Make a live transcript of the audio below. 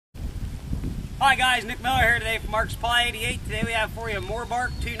Hi guys, Nick Miller here today from Mark Supply 88. Today we have for you a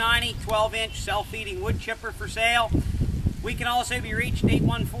Morbark 290 12-inch self-feeding wood chipper for sale. We can also be reached at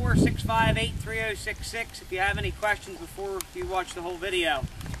 814-658-3066 if you have any questions before you watch the whole video.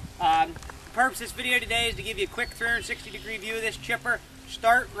 The purpose of this video today is to give you a quick 360-degree view of this chipper.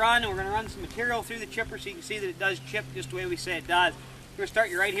 Start, run, and we're going to run some material through the chipper so you can see that it does chip just the way we say it does. We're going to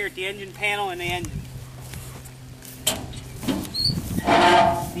start you right here at the engine panel and the engine.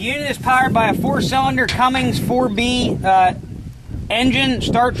 The unit is powered by a 4-cylinder Cummins 4B engine.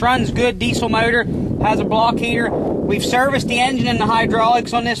 Starts, runs good, diesel motor, has a block heater. We've serviced the engine and the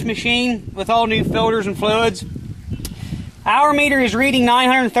hydraulics on this machine with all new filters and fluids. Hour meter is reading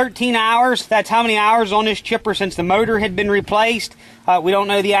 913 hours. That's how many hours on this chipper since the motor had been replaced. We don't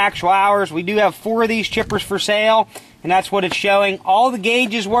know the actual hours. We do have 4 of these chippers for sale, and that's what it's showing. All the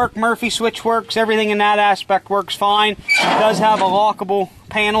gauges work, Murphy switch works, everything in that aspect works fine. It does have a lockable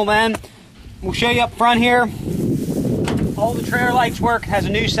panel then. We'll show you up front here. All the trailer lights work. It has a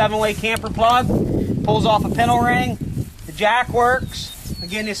new 7-way camper plug. Pulls off a pintle ring. The jack works.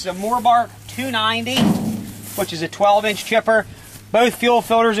 Again, this is a Morbark 290, which is a 12-inch chipper. Both fuel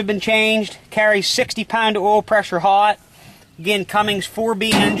filters have been changed. Carries 60-pound oil pressure hot. Again, Cummins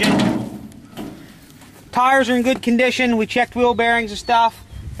 4B engine. Tires are in good condition. We checked wheel bearings and stuff.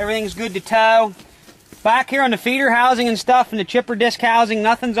 Everything's good to tow. Back here on the feeder housing and stuff and the chipper disc housing,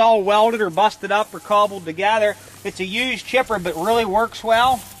 nothing's all welded or busted up or cobbled together. It's a used chipper but really works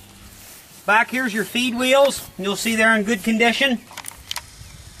well. Back here's your feed wheels. You'll see they're in good condition.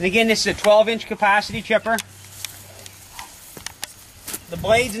 And again, this is a 12-inch capacity chipper. The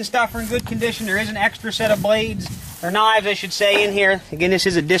blades and stuff are in good condition. There is an extra set of blades, or knives I should say, in here. Again, this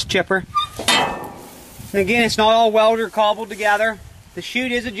is a disc chipper. And again, it's not all welded or cobbled together. The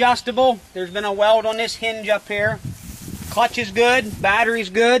chute is adjustable. There's been a weld on this hinge up here. Clutch is good. Battery's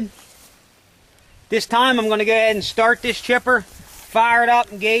good. This time I'm going to go ahead and start this chipper, fire it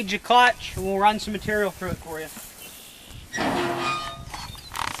up and gauge the clutch, and we'll run some material through it for you.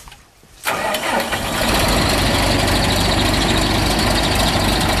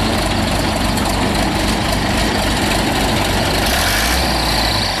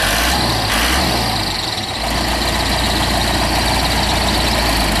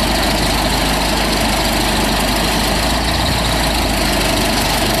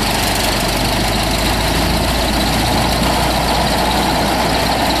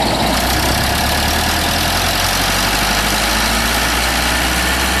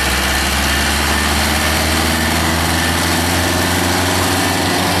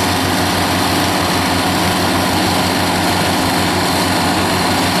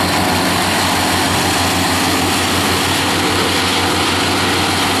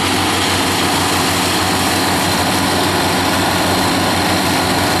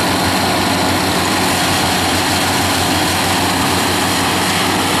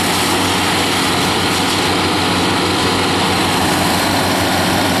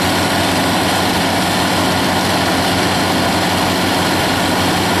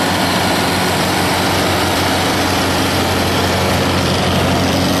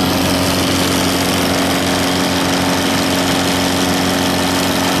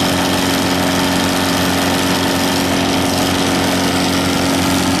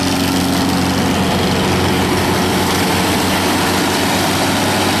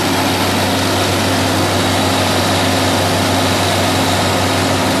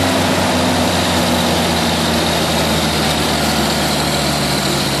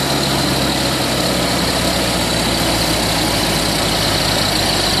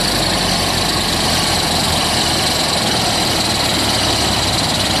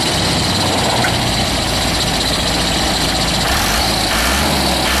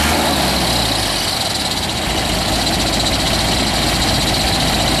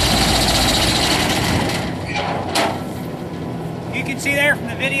 You can see there from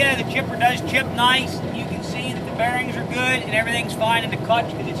the video the chipper does chip nice. You can see that the bearings are good and everything's fine in the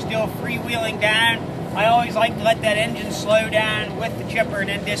clutch because it's still freewheeling down. I always like to let that engine slow down with the chipper and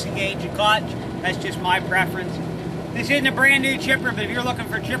then disengage the clutch. That's just my preference. This isn't a brand new chipper, but if you're looking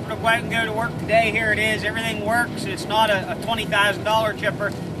for a chipper to go out and go to work today, here it is. Everything works. It's not a $20,000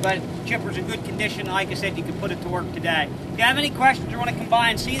 chipper, but the chipper's in good condition. Like I said, you can put it to work today. If you have any questions or want to come by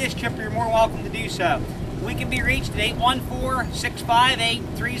and see this chipper, you're more welcome to do so. We can be reached at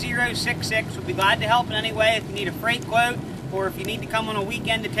 814-658-3066. We'll be glad to help in any way if you need a freight quote or if you need to come on a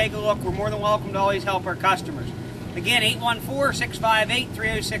weekend to take a look. We're more than welcome to always help our customers. Again,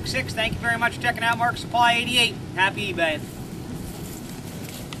 814-658-3066. Thank you very much for checking out Mark Supply 88. Happy eBay.